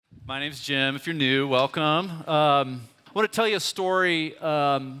My name's Jim. If you're new, welcome. I want to tell you a story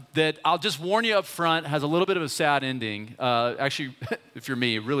that I'll just warn you up front has a little bit of a sad ending. Actually, if you're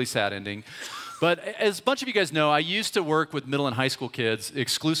me, a really sad ending. But as a bunch of you guys know, I used to work with middle and high school kids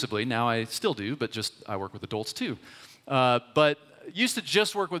exclusively. Now I still do, but I work with adults too. But used to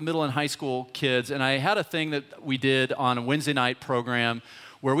just work with middle and high school kids, and I had a thing that we did on a Wednesday night program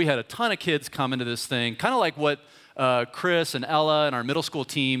where we had a ton of kids come into this thing, kind of like what Chris and Ella and our middle school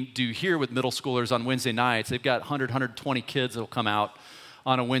team do here with middle schoolers on Wednesday nights. They've got 100, 120 kids that will come out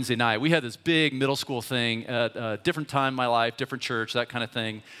on a Wednesday night. We had this big middle school thing at a different time in my life, different church, that kind of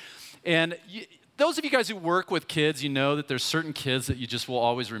thing. And those of you guys who work with kids, you know that there's certain kids that you just will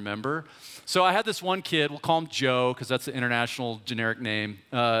always remember. So I had this one kid, we'll call him Joe, because that's the international generic name.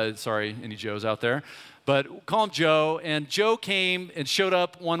 Sorry, any Joes out there. But we'll call him Joe, and Joe came and showed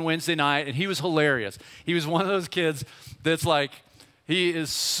up one Wednesday night, and he was hilarious. He was one of those kids that's like, he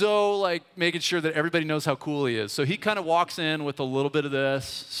is so like making sure that everybody knows how cool he is. So he kind of walks in with a little bit of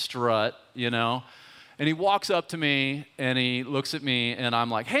this strut, you know, and he walks up to me, and he looks at me, and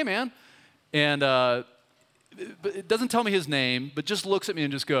I'm like, hey, man. And it doesn't tell me his name, but just looks at me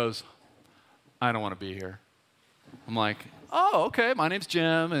and just goes, I don't want to be here. I'm like, oh, okay, my name's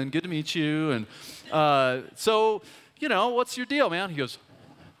Jim, and good to meet you. And so, you know, what's your deal, man? He goes,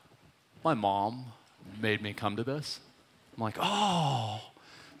 my mom made me come to this. I'm like, oh,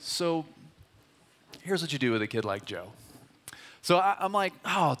 so here's what you do with a kid like Joe. So I'm like,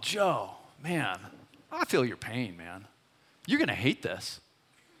 oh, Joe, man, I feel your pain, man. You're going to hate this.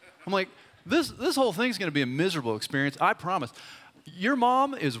 I'm like, this whole thing's going to be a miserable experience, I promise. Your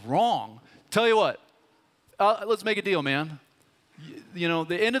mom is wrong. Tell you what, let's make a deal, man. You know,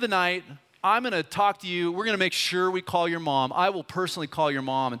 the end of the night, I'm going to talk to you. We're going to make sure we call your mom. I will personally call your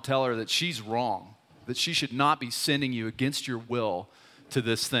mom and tell her that she's wrong, that she should not be sending you against your will to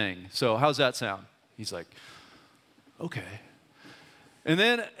this thing. So how's that sound? He's like, okay. And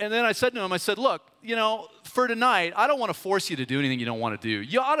then I said to him, I said, look, you know, for tonight, I don't want to force you to do anything you don't want to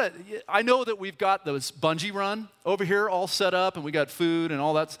do. I know that we've got this bungee run over here all set up, and we got food and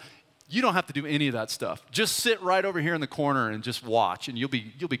all that. You don't have to do any of that stuff. Just sit right over here in the corner and just watch, and you'll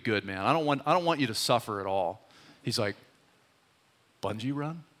be good, man. I don't want you to suffer at all. He's like, bungee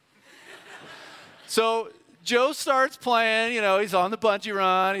run? So Joe starts playing, you know, he's on the bungee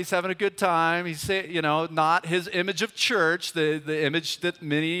run, he's having a good time. He's, you know, not his image of church, the image that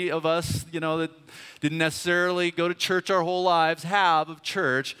many of us, you know, that didn't necessarily go to church our whole lives have of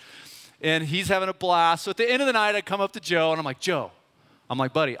church. And he's having a blast. So at the end of the night, I come up to Joe, and I'm like, Joe,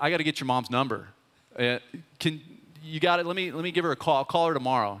 buddy, I got to get your mom's number. You got it? Let me give her a call. I'll call her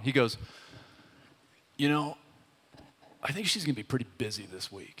tomorrow. He goes, you know, I think she's going to be pretty busy this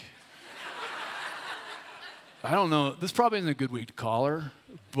week. I don't know. This probably isn't a good week to call her,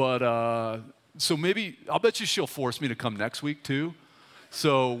 but so maybe, I'll bet you she'll force me to come next week too.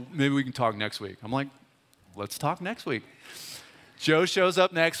 So maybe we can talk next week. I'm like, let's talk next week. Joe shows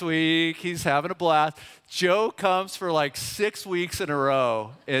up next week. He's having a blast. Joe comes for like 6 weeks in a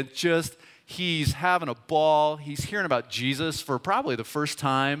row, and he's having a ball. He's hearing about Jesus for probably the first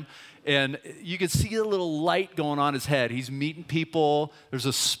time. And you can see a little light going on his head. He's meeting people. There's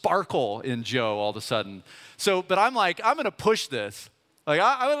a sparkle in Joe all of a sudden. So, but I'm like, I'm going to push this. Like,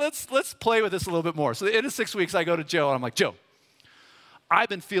 let's play with this a little bit more. So at the end of 6 weeks, I go to Joe, and I'm like, Joe, I've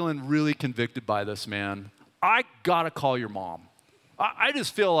been feeling really convicted by this, man. I got to call your mom. I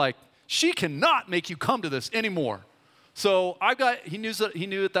just feel like she cannot make you come to this anymore. So he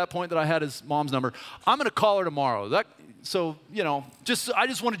knew at that point that I had his mom's number. I'm going to call her tomorrow. So, you know, I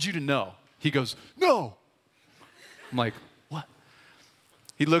just wanted you to know. He goes, no. I'm like, what?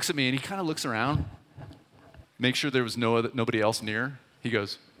 He looks at me, and he kind of looks around, make sure there was nobody else near. He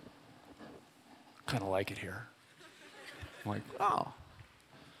goes, kind of like it here. I'm like, oh.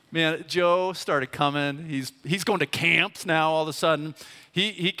 Man, Joe started coming. He's going to camps now all of a sudden.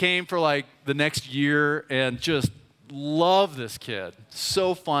 He came for like the next year and just loved this kid.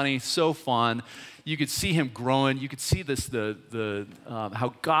 So funny, so fun. You could see him growing. You could see this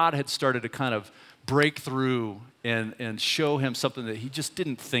how God had started to kind of break through and show him something that he just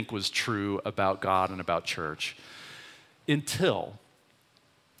didn't think was true about God and about church. Until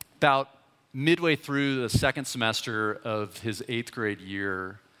about midway through the second semester of his 8th grade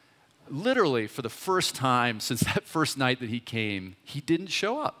year, literally for the first time since that first night that he came, he didn't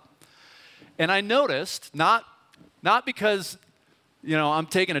show up. And I noticed, not because, you know, I'm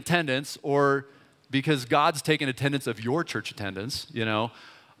taking attendance or because God's taking attendance of your church attendance, you know,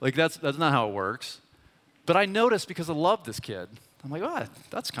 like that's not how it works. But I noticed because I love this kid. I'm like, oh,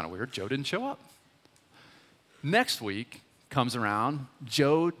 that's kind of weird. Joe didn't show up. Next week comes around.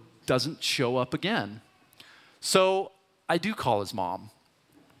 Joe doesn't show up again. So I do call his mom.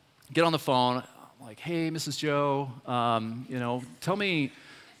 Get on the phone. I'm like, hey, Mrs. Joe, tell me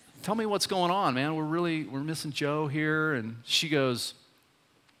what's going on, man. We're missing Joe here. And she goes,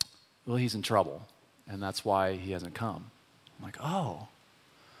 well, he's in trouble, and that's why he hasn't come. I'm like, oh.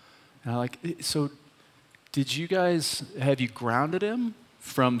 And I'm like, so have you grounded him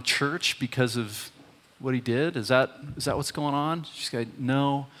from church because of what he did? Is that what's going on? She's like,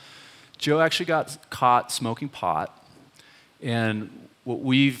 no. Joe actually got caught smoking pot, and what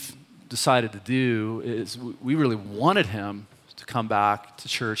we've decided to do is we really wanted him to come back to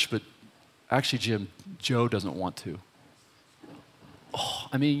church, but actually, Jim, Joe doesn't want to. Oh,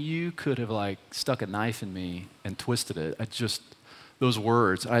 I mean, you could have like stuck a knife in me and twisted it. Those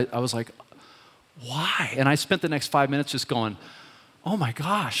words, I was like, why? And I spent the next 5 minutes just going, oh my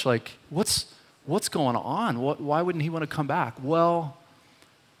gosh, like what's going on? Why wouldn't he want to come back? Well,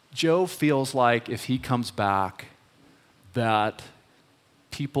 Joe feels like if he comes back that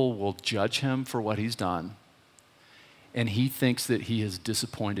people will judge him for what he's done, and he thinks that he has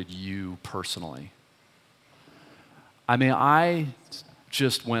disappointed you personally. I mean, I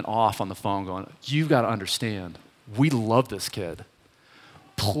just went off on the phone going, you've got to understand, we love this kid.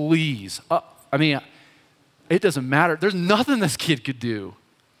 Please. It doesn't matter. There's nothing this kid could do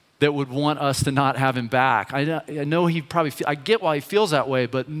that would want us to not have him back. I know he probably, I get why he feels that way,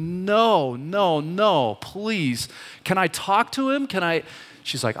 but no, please. Can I talk to him?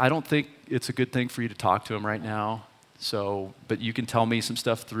 She's like, I don't think it's a good thing for you to talk to him right now. So, but you can tell me some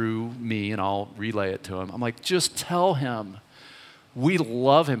stuff through me and I'll relay it to him. I'm like, just tell him. We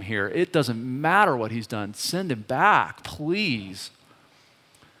love him here. It doesn't matter what he's done. Send him back, please.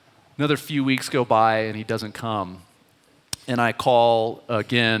 Another few weeks go by and he doesn't come. And I call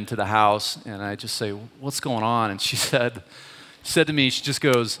again to the house and I just say, what's going on? And she said to me, she just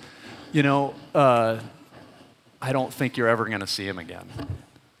goes, I don't think you're ever going to see him again.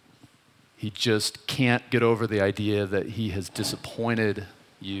 He just can't get over the idea that he has disappointed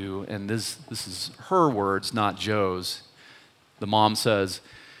you. And this is her words, not Joe's. The mom says,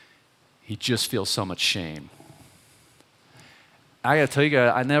 he just feels so much shame. I got to tell you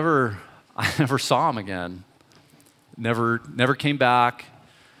guys, I never saw him again. Never came back.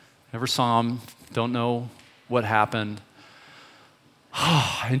 Never saw him. Don't know what happened.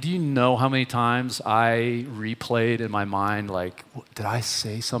 And do you know how many times I replayed in my mind, like, did I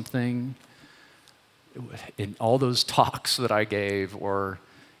say something in all those talks that I gave, or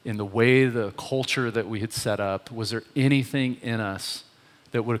in the way, the culture that we had set up? Was there anything in us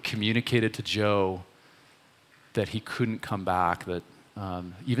that would have communicated to Joe that he couldn't come back, that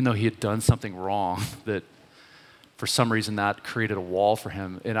even though he had done something wrong, that for some reason that created a wall for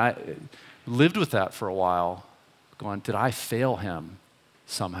him? And I lived with that for a while, going, did I fail him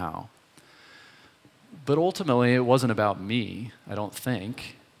somehow? But ultimately, it wasn't about me, I don't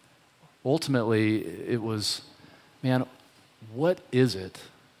think. Ultimately, it was, man, what is it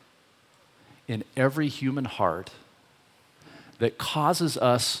in every human heart that causes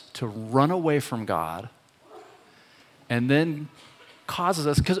us to run away from God, and then causes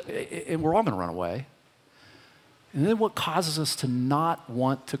us, and we're all going to run away, and then what causes us to not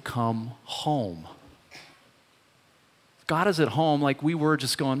want to come home? God is at home, like we were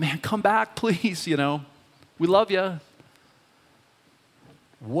just going, man, come back, please, we love you.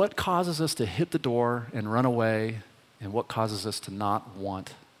 What causes us to hit the door and run away, and what causes us to not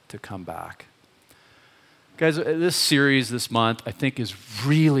want to come back? Guys, this series this month, I think, is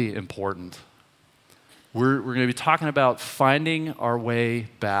really important. We're going to be talking about finding our way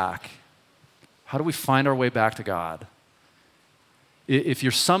back. How do we find our way back to God? If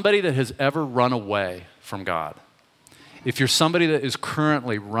you're somebody that has ever run away from God, if you're somebody that is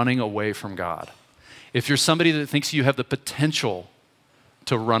currently running away from God, if you're somebody that thinks you have the potential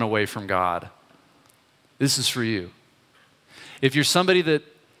to run away from God, this is for you. If you're somebody that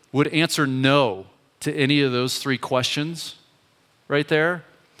would answer no to any of those three questions right there,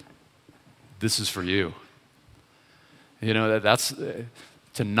 this is for you. That's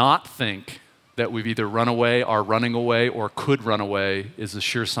to not think that we've either run away, are running away, or could run away is a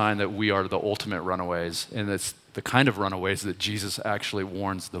sure sign that we are the ultimate runaways. And it's the kind of runaways that Jesus actually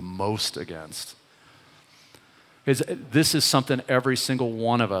warns the most against. Because this is something every single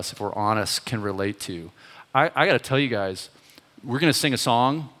one of us, if we're honest, can relate to. I got to tell you guys, we're going to sing a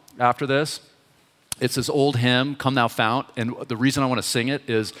song after this. It's this old hymn, Come Thou Fount, and the reason I want to sing it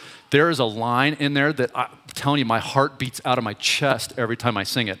is there is a line in there that I'm telling you, my heart beats out of my chest every time I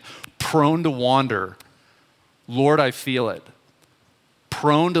sing it. Prone to wander, Lord, I feel it.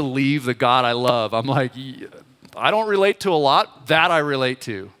 Prone to leave the God I love. I'm like, I don't relate to a lot, that I relate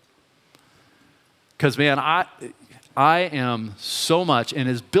to. Because, man, I am so much, and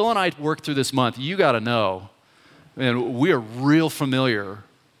as Bill and I work through this month, you got to know, man, we are real familiar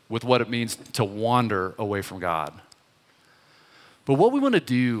with what it means to wander away from God. But what we want to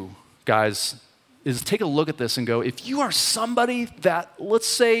do, guys, is take a look at this and go, if you are somebody that, let's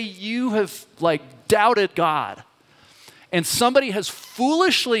say you have doubted God, and somebody has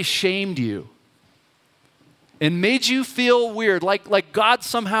foolishly shamed you and made you feel weird, like God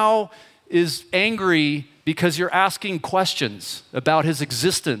somehow is angry because you're asking questions about his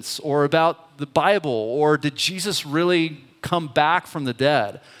existence or about the Bible, or did Jesus really come back from the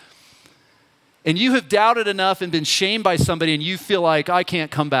dead? And you have doubted enough and been shamed by somebody and you feel like, I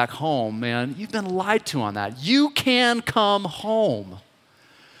can't come back home, man. You've been lied to on that. You can come home.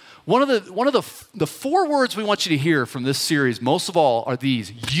 One of the 4 words we want you to hear from this series, most of all, are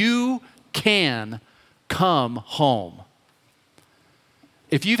these: you can come home.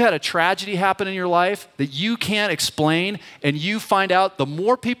 If you've had a tragedy happen in your life that you can't explain, and you find out the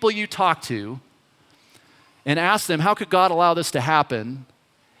more people you talk to and ask them, how could God allow this to happen?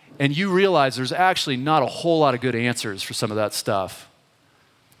 And you realize there's actually not a whole lot of good answers for some of that stuff.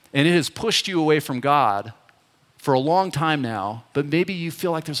 And it has pushed you away from God for a long time now, but maybe you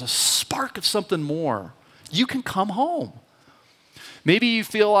feel like there's a spark of something more. You can come home. Maybe you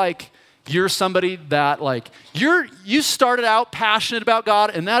feel like you're somebody that you started out passionate about God,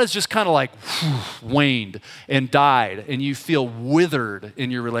 and that has just kind of waned and died, and you feel withered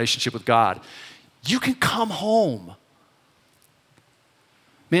in your relationship with God. You can come home.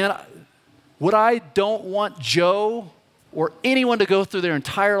 Man, what I don't want Joe or anyone to go through their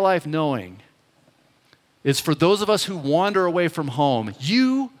entire life knowing is, for those of us who wander away from home,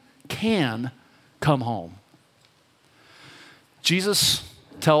 you can come home. Jesus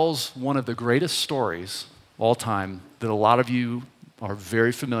tells one of the greatest stories of all time that a lot of you are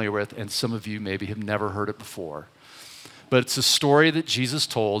very familiar with, and some of you maybe have never heard it before. But it's a story that Jesus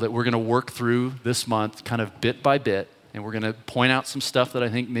told that we're going to work through this month kind of bit by bit, and we're going to point out some stuff that I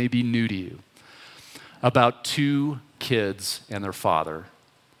think may be new to you about 2 kids and their father.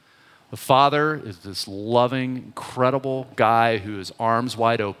 The father is this loving, incredible guy who is arms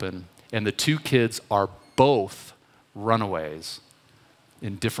wide open, and the 2 kids are both runaways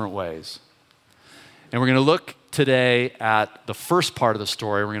in different ways. And we're going to look today at the first part of the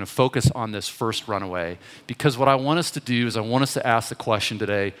story. We're going to focus on this first runaway, because what I want us to do is I want us to ask the question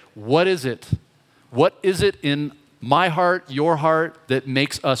today, what is it? What is it in my heart, your heart, that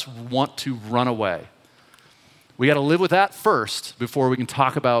makes us want to run away? We got to live with that first before we can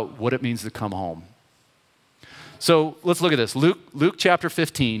talk about what it means to come home. So let's look at this. Luke chapter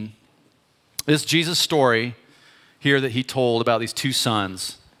 15. This Jesus story here that he told about these 2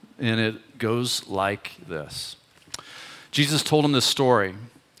 sons, and it goes like this. Jesus told him this story.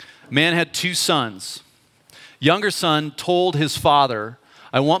 A man had 2 sons. Younger son told his father,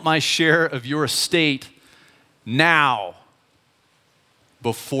 I want my share of your estate now,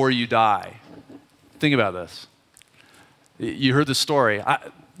 before you die. Think about this. You heard the story.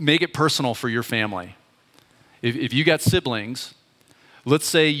 Make it personal for your family. If you got siblings, let's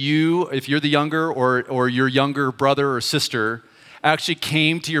say if you're the younger or your younger brother or sister actually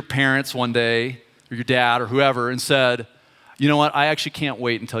came to your parents one day, or your dad or whoever, and said, you know what, I actually can't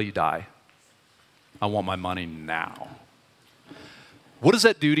wait until you die. I want my money now. What does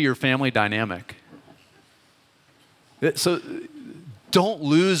that do to your family dynamic? So don't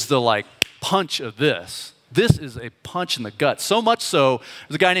lose the punch of this. This is a punch in the gut. So much so,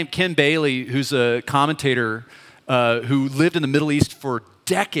 there's a guy named Ken Bailey who's a commentator who lived in the Middle East for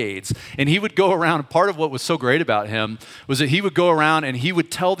decades. And he would go around, and part of what was so great about him was that he would go around and he would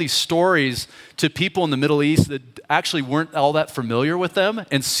tell these stories to people in the Middle East that actually weren't all that familiar with them,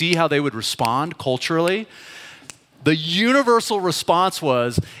 and see how they would respond culturally. The universal response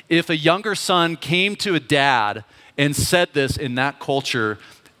was, if a younger son came to a dad and said this in that culture,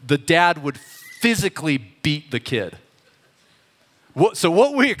 the dad would physically beat the kid. So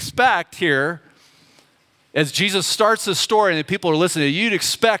what we expect here, as Jesus starts this story and the people are listening, you'd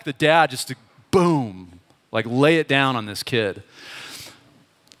expect the dad just to boom, lay it down on this kid.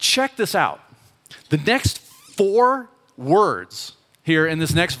 Check this out. The next 4 words here in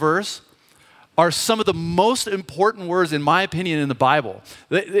this next verse are some of the most important words, in my opinion, in the Bible.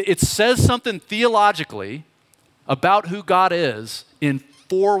 It says something theologically about who God is in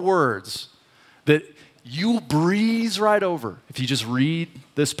 4 words that you breeze right over if you just read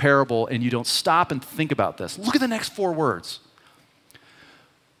this parable and you don't stop and think about this. Look at the next 4 words.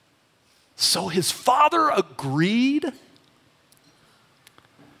 So his father agreed.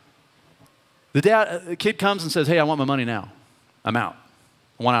 The kid comes and says, hey, I want my money now. I'm out.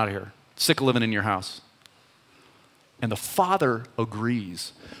 I want out of here. Sick of living in your house. And the father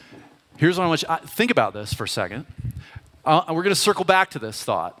agrees. Here's what I want you to think about this for a second. We're going to circle back to this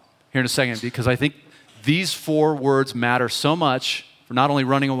thought here in a second because I think these 4 words matter so much for not only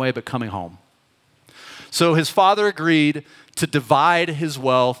running away but coming home. So his father agreed to divide his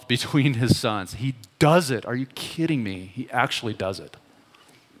wealth between his sons. He does it. Are you kidding me? He actually does it.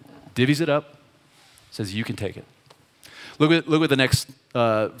 Divvies it up, says you can take it. Look what the next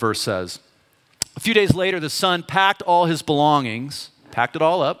verse says. A few days later, the son packed all his belongings, packed it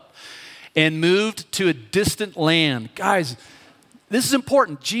all up, and moved to a distant land. Guys, this is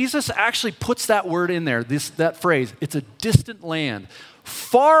important. Jesus actually puts that word in there, that phrase. It's a distant land,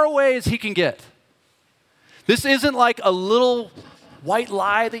 far away as he can get. This isn't like a little white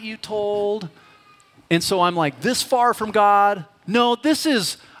lie that you told, and so I'm like this far from God. No, this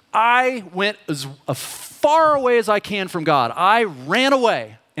is, I went as far away as I can from God. I ran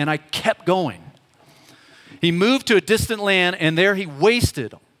away, and I kept going. He moved to a distant land, and there he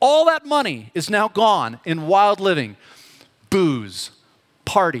wasted. All that money is now gone in wild living. Booze,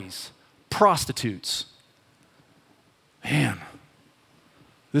 parties, prostitutes. Man,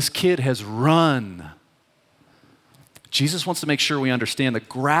 this kid has run. Jesus wants to make sure we understand the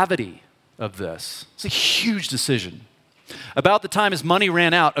gravity of this. It's a huge decision. About the time his money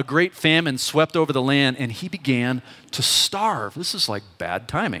ran out, a great famine swept over the land, and he began to starve. This is like bad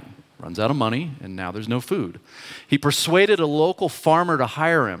timing. Runs out of money, and now there's no food. He persuaded a local farmer to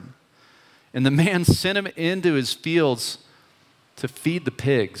hire him, and the man sent him into his fields to feed the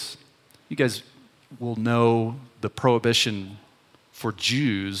pigs. You guys will know the prohibition for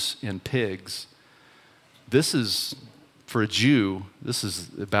Jews and pigs. This is, for a Jew, this is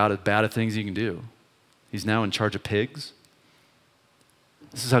about as bad a thing as you can do. He's now in charge of pigs.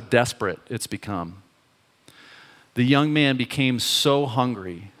 This is how desperate it's become. The young man became so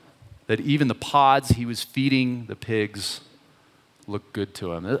hungry that even the pods he was feeding the pigs looked good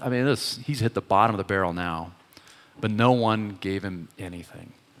to him. I mean, he's hit the bottom of the barrel now, but no one gave him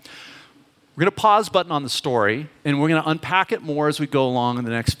anything. We're going to pause button on the story, and we're going to unpack it more as we go along in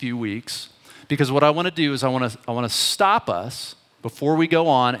the next few weeks, because what I want to do is I want to stop us before we go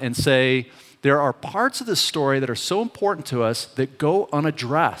on and say there are parts of this story that are so important to us that go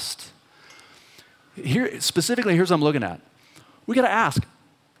unaddressed. Here, specifically, here's what I'm looking at. We got to ask,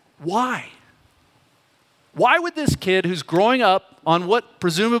 why? Why would this kid who's growing up on what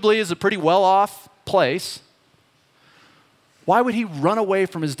presumably is a pretty well-off place, why would he run away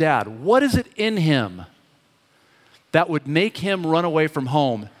from his dad? What is it in him that would make him run away from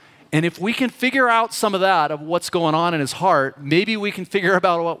home? And if we can figure out some of that, of what's going on in his heart, maybe we can figure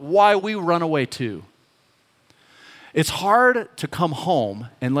out why we run away too. It's hard to come home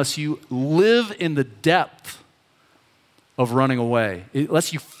unless you live in the depth of running away,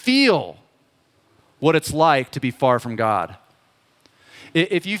 unless you feel what it's like to be far from God.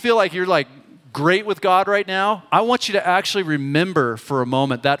 If you feel like you're like great with God right now, I want you to actually remember for a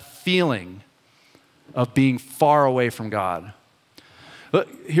moment that feeling of being far away from God. Look,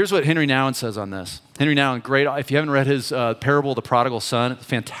 here's what Henry Nouwen says on this. Henry Nouwen, great. If you haven't read his Parable of the Prodigal Son,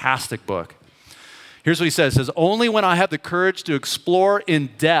 fantastic book. Here's what he says. He says, only when I have the courage to explore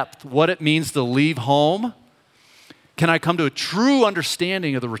in depth what it means to leave home can I come to a true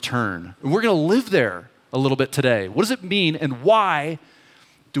understanding of the return. And we're going to live there a little bit today. What does it mean, and why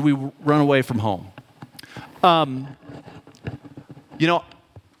do we run away from home? You know,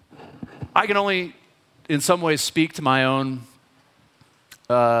 I can only, in some ways, speak to my own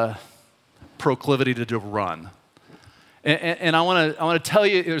proclivity to run. And I want to tell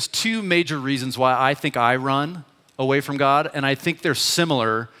you, there's 2 major reasons why I think I run away from God, and I think they're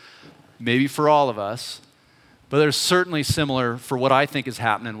similar, maybe for all of us, but they're certainly similar for what I think is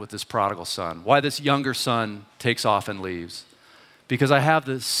happening with this prodigal son, why this younger son takes off and leaves. Because I have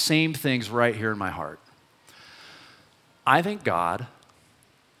the same things right here in my heart. I think God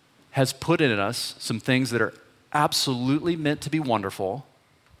has put in us some things that are absolutely meant to be wonderful,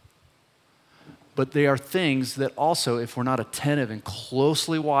 but they are things that also, if we're not attentive and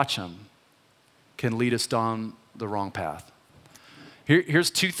closely watch them, can lead us down the wrong path.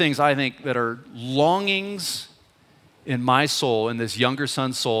 Here's 2 things I think that are longings in my soul, in this younger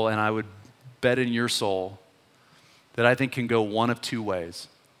son's soul, and I would bet in your soul, that I think can go one of 2 ways.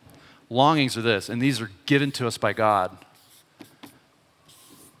 Longings are this, and these are given to us by God.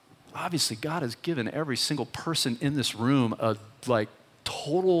 Obviously, God has given every single person in this room a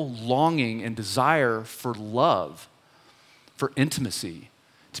total longing and desire for love, for intimacy,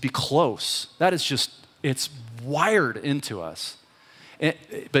 to be close. That is just, it's wired into us.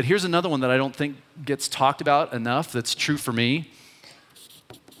 But here's another one that I don't think gets talked about enough that's true for me.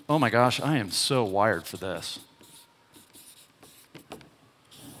 Oh my gosh, I am so wired for this.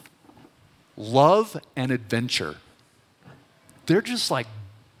 Love and adventure. They're just like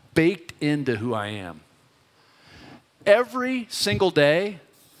baked into who I am. Every single day,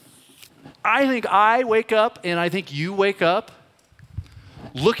 I think I wake up and I think you wake up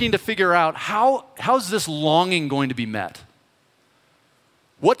looking to figure out how's this longing going to be met?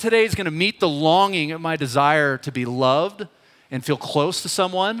 What today is going to meet the longing of my desire to be loved and feel close to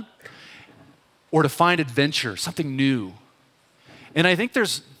someone, or to find adventure, something new. And I think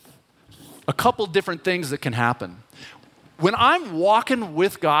there's a couple different things that can happen. When I'm walking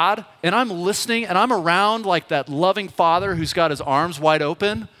with God and I'm listening and I'm around like that loving Father who's got his arms wide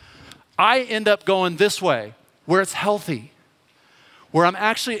open, I end up going this way, where it's healthy, where I'm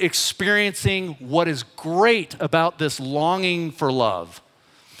actually experiencing what is great about this longing for love.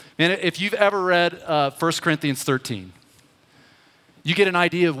 And if you've ever read 1 Corinthians 13, you get an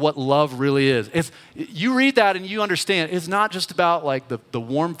idea of what love really is. You read that and you understand it's not just about like the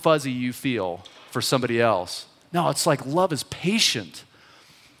warm fuzzy you feel for somebody else. No, it's like love is patient.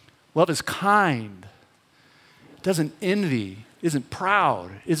 Love is kind. It doesn't envy, isn't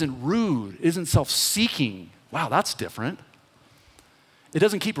proud, isn't rude, isn't self-seeking. Wow, that's different. It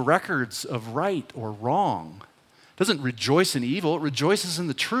doesn't keep records of right or wrong. It doesn't rejoice in evil, it rejoices in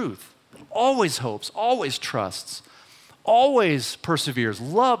the truth. It always hopes, always trusts, always perseveres.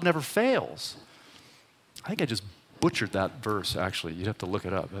 Love never fails. I think I just butchered that verse, actually. You'd have to look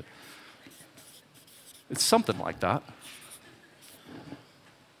it up. But it's something like that.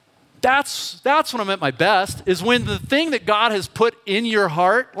 That's when I'm at my best, is when the thing that God has put in your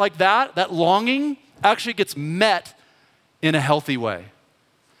heart like that longing, actually gets met in a healthy way.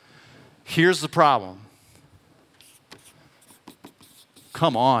 Here's the problem.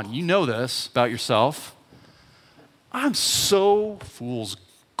 Come on, you know this about yourself. I'm so fool's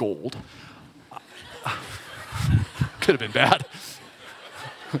gold. Could have been bad.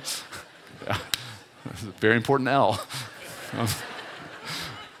 Yeah, that's a very important L.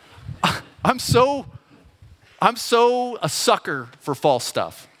 I'm so a sucker for false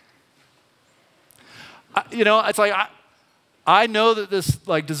stuff. It's like I know that this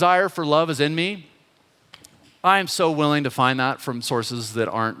like desire for love is in me. I am so willing to find that from sources that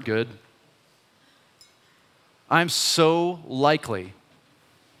aren't good. I'm so likely,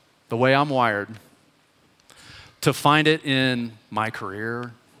 the way I'm wired, to find it in my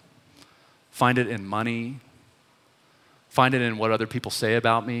career, find it in money, find it in what other people say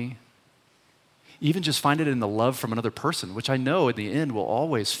about me, even just find it in the love from another person, which I know in the end will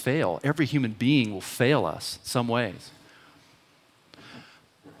always fail. Every human being will fail us in some ways.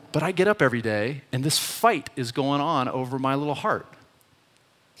 But I get up every day and this fight is going on over my little heart.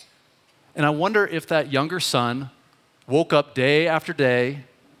 And I wonder if that younger son woke up day after day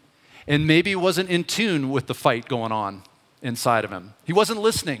and maybe wasn't in tune with the fight going on inside of him. He wasn't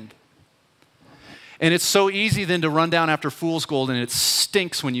listening. And it's so easy then to run down after fool's gold, and it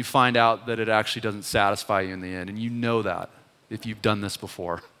stinks when you find out that it actually doesn't satisfy you in the end. And you know that if you've done this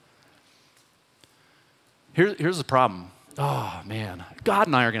before. Here's the problem. Oh, man. God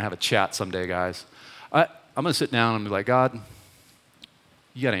and I are going to have a chat someday, guys. I'm going to sit down and be like, God,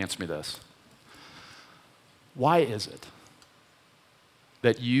 you got to answer me this. Why is it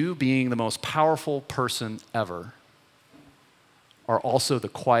that you, being the most powerful person ever, are also the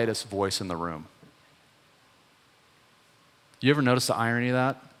quietest voice in the room? You ever notice the irony of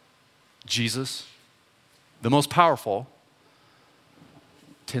that? Jesus, the most powerful,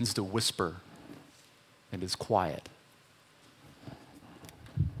 tends to whisper and is quiet.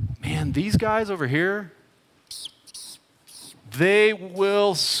 Man, these guys over here, they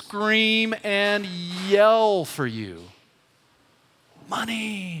will scream and yell for you.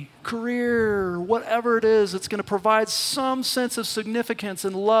 Money, career, whatever it is, it's going to provide some sense of significance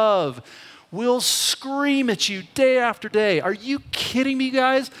and love. Will scream at you day after day. Are you kidding me,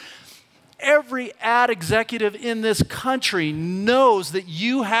 guys? Every ad executive in this country knows that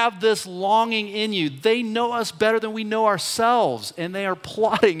you have this longing in you. They know us better than we know ourselves, and they are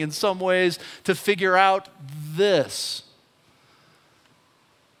plotting in some ways to figure out this.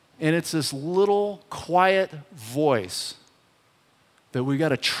 And it's this little quiet voice that we got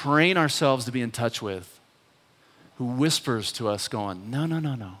to train ourselves to be in touch with, who whispers to us going, no, no,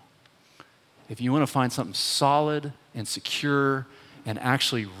 no, no. If you want to find something solid and secure and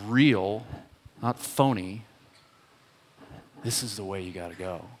actually real, not phony, this is the way you got to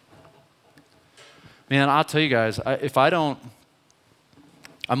go. Man, I'll tell you guys, I'm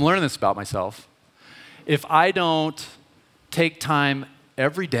learning this about myself. If I don't take time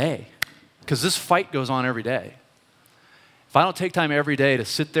every day, because this fight goes on every day, If I don't take time every day to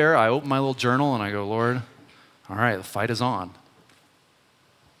sit there, I open my little journal and I go, Lord, all right, the fight is on.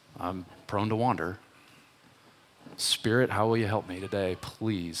 I'm prone to wander. Spirit, how will you help me today,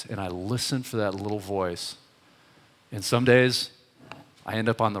 please? And I listen for that little voice. And some days, I end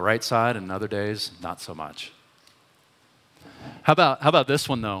up on the right side, and other days, not so much. How about this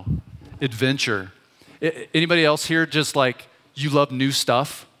one, though? Adventure. Anybody else here just like, you love new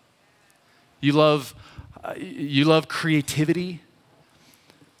stuff? You love creativity?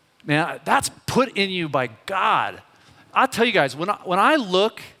 Man, that's put in you by God. I'll tell you guys, when I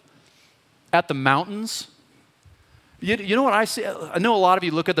look at the mountains, you know what I see? I know a lot of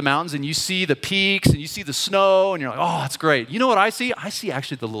you look at the mountains and you see the peaks and you see the snow and you're like, oh, that's great. You know what I see? I see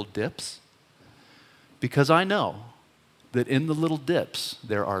actually the little dips, because I know that in the little dips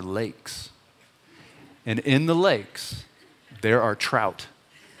there are lakes. And in the lakes, there are trout.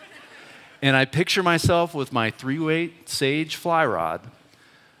 And I picture myself with my 3-weight Sage fly rod,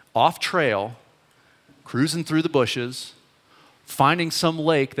 off trail, cruising through the bushes, finding some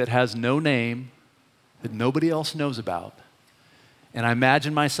lake that has no name, that nobody else knows about. And I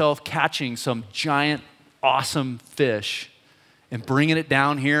imagine myself catching some giant, awesome fish and bringing it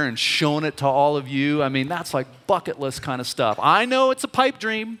down here and showing it to all of you. I mean, that's like bucket list kind of stuff. I know it's a pipe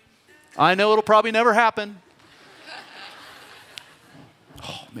dream. I know it'll probably never happen.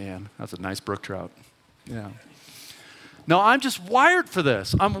 Oh, man, that's a nice brook trout. Yeah. No, I'm just wired for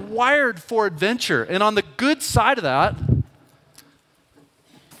this. I'm wired for adventure. And on the good side of that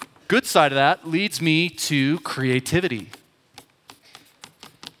leads me to creativity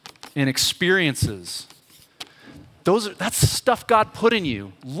and experiences. That's stuff God put in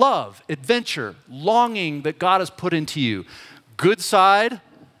you. Love, adventure, longing that God has put into you. Good side,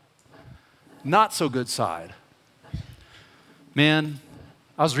 not so good side. Man,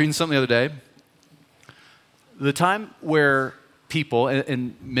 I was reading something the other day. The time where people,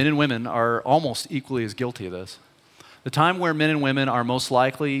 and men and women are almost equally as guilty of this, the time where men and women are most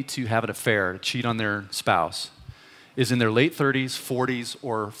likely to have an affair, to cheat on their spouse, is in their late 30s, 40s,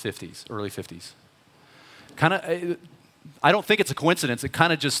 or 50s, early 50s. I don't think it's a coincidence. It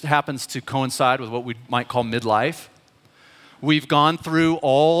kind of just happens to coincide with what we might call midlife. We've gone through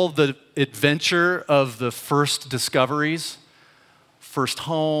all the adventure of the first discoveries, first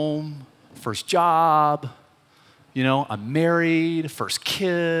home, first job, I'm married, first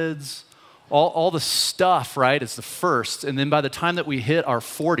kids, all the stuff, right, is the first. And then by the time that we hit our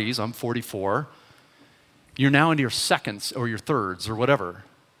 40s, I'm 44, you're now into your seconds or your thirds or whatever.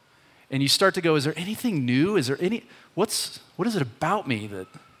 And you start to go, is there anything new? What is it about me that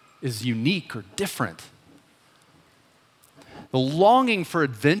is unique or different? The longing for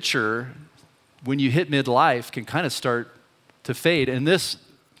adventure when you hit midlife can kind of start to fade. And this,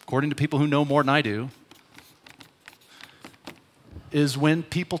 according to people who know more than I do, is when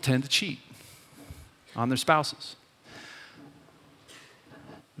people tend to cheat on their spouses.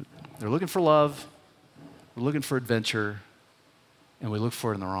 They're looking for love, we're looking for adventure, and we look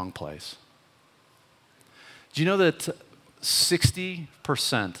for it in the wrong place. Do you know that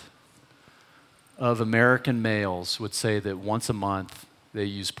 60% of American males would say that once a month they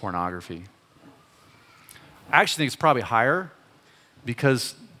use pornography? I actually think it's probably higher,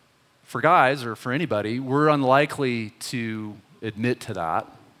 because for guys or for anybody, we're unlikely to admit to that.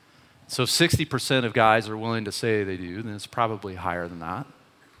 So if 60% of guys are willing to say they do, then it's probably higher than that.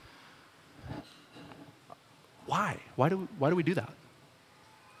 Why? Why do we do that?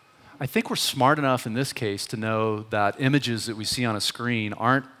 I think we're smart enough in this case to know that images that we see on a screen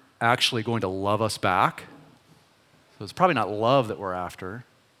aren't actually going to love us back. So it's probably not love that we're after.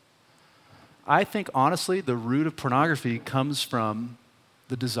 I think, honestly, the root of pornography comes from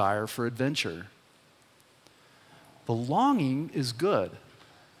the desire for adventure. The longing is good.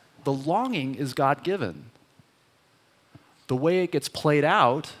 The longing is God-given. The way it gets played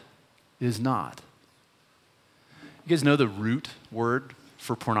out is not. You guys know the root word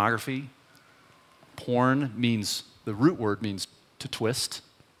for pornography? Porn means, the root word means to twist,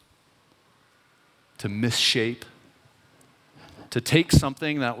 to misshape, to take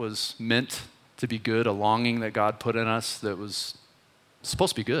something that was meant to be good, a longing that God put in us that was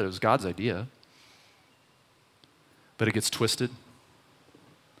supposed to be good. It was God's idea. But it gets twisted.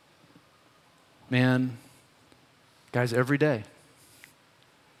 Man, guys, every day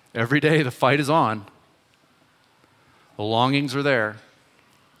the fight is on. The longings are there.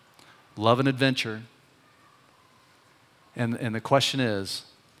 Love and adventure. And the question is,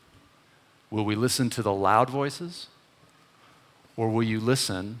 will we listen to the loud voices? Or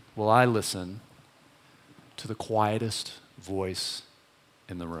will I listen to the quietest voice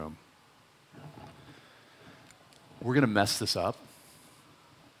in the room? we're going to mess this up.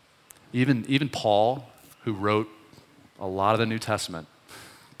 Even Paul, who wrote a lot of the New Testament,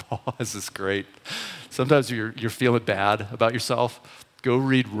 Paul has this great, sometimes you're feeling bad about yourself. Go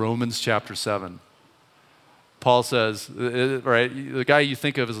read Romans chapter 7. Paul says, right, the guy you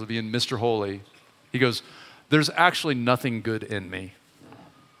think of as being Mr. Holy, he goes, there's actually nothing good in me.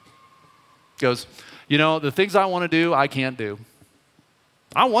 He goes, the things I want to do, I can't do.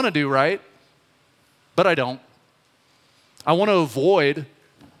 I want to do right, but I don't. I want to avoid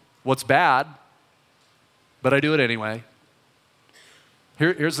what's bad, but I do it anyway.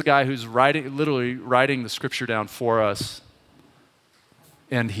 Here's the guy who's literally writing the scripture down for us,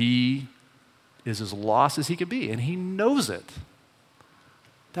 and he is as lost as he can be, and he knows it.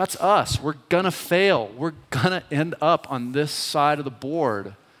 That's us. We're going to fail. We're going to end up on this side of the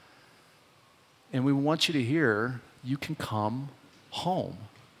board. And we want you to hear, you can come home.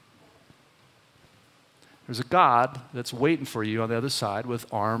 There's a God that's waiting for you on the other side with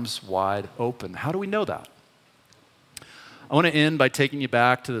arms wide open. How do we know that? I want to end by taking you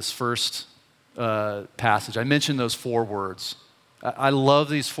back to this first passage. I mentioned those 4 words. I love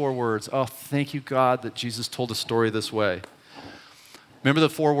these 4 words. Oh, thank you, God, that Jesus told a story this way. Remember the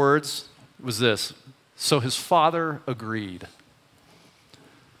 4 words? It was this. So his father agreed.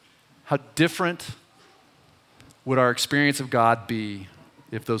 How different would our experience of God be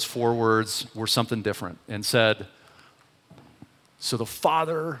if those 4 words were something different and said, so the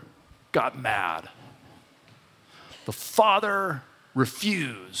father got mad. The father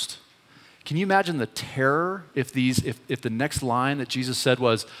refused. Can you imagine the terror if the next line that Jesus said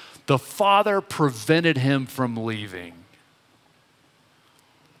was, the father prevented him from leaving?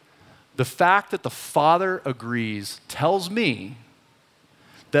 The fact that the father agrees tells me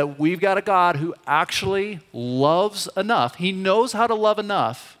that we've got a God who actually loves enough. He knows how to love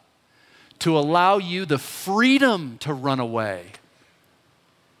enough to allow you the freedom to run away.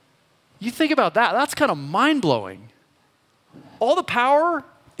 You think about that, that's kind of mind-blowing. All the power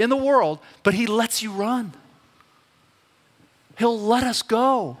in the world, but he lets you run. He'll let us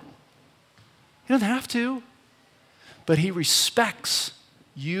go. He doesn't have to, but he respects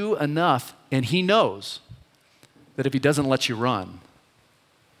you enough, and he knows that if he doesn't let you run,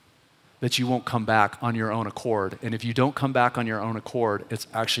 that you won't come back on your own accord. And if you don't come back on your own accord, it's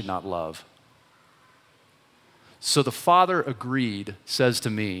actually not love. So the Father agreed, says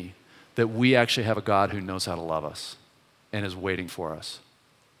to me, that we actually have a God who knows how to love us and is waiting for us.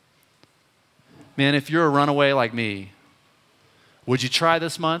 Man, if you're a runaway like me, would you try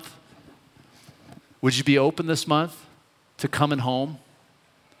this month? Would you be open this month to coming home?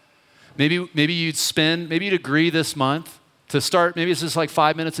 Maybe you'd agree this month to start, maybe it's just like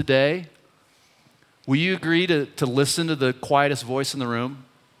 5 minutes a day. Will you agree to listen to the quietest voice in the room?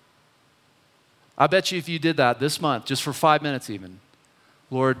 I bet you if you did that this month, just for 5 minutes even,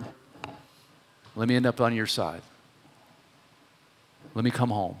 Lord, let me end up on your side. Let me come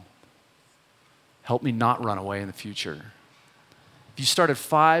home. Help me not run away in the future. If you started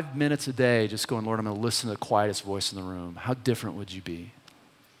 5 minutes a day just going, Lord, I'm going to listen to the quietest voice in the room, how different would you be?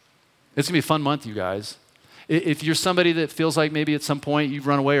 It's going to be a fun month, you guys. If you're somebody that feels like maybe at some point you've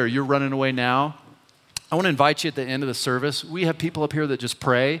run away or you're running away now, I want to invite you at the end of the service. We have people up here that just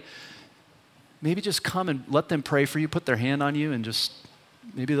pray. Maybe just come and let them pray for you, put their hand on you, and just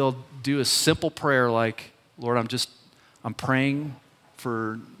maybe they'll do a simple prayer like, Lord, I'm praying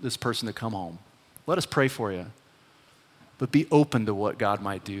for this person to come home. Let us pray for you. But be open to what God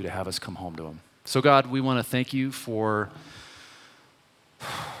might do to have us come home to him. So God, we want to thank you for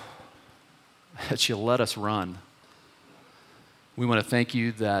that you let us run. We want to thank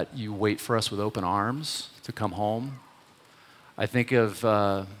you that you wait for us with open arms to come home. I think of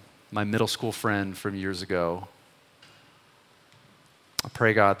my middle school friend from years ago. I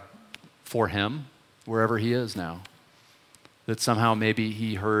pray, God, for him, wherever he is now, that somehow maybe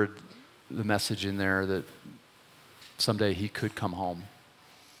he heard the message in there that someday he could come home.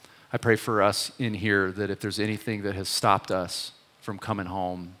 I pray for us in here that if there's anything that has stopped us from coming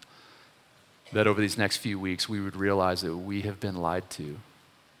home, that over these next few weeks we would realize that we have been lied to,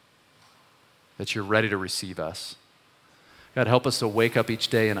 that you're ready to receive us. God, help us to wake up each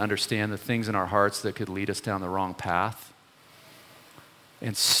day and understand the things in our hearts that could lead us down the wrong path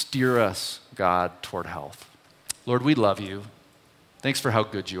and steer us, God, toward health. Lord, we love you. Thanks for how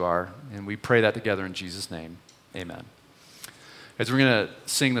good you are, and we pray that together in Jesus' name. Amen. As we're going to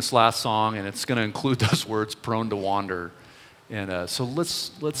sing this last song, and it's going to include those words, prone to wander. And so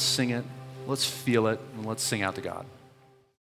let's sing it, let's feel it, and let's sing out to God.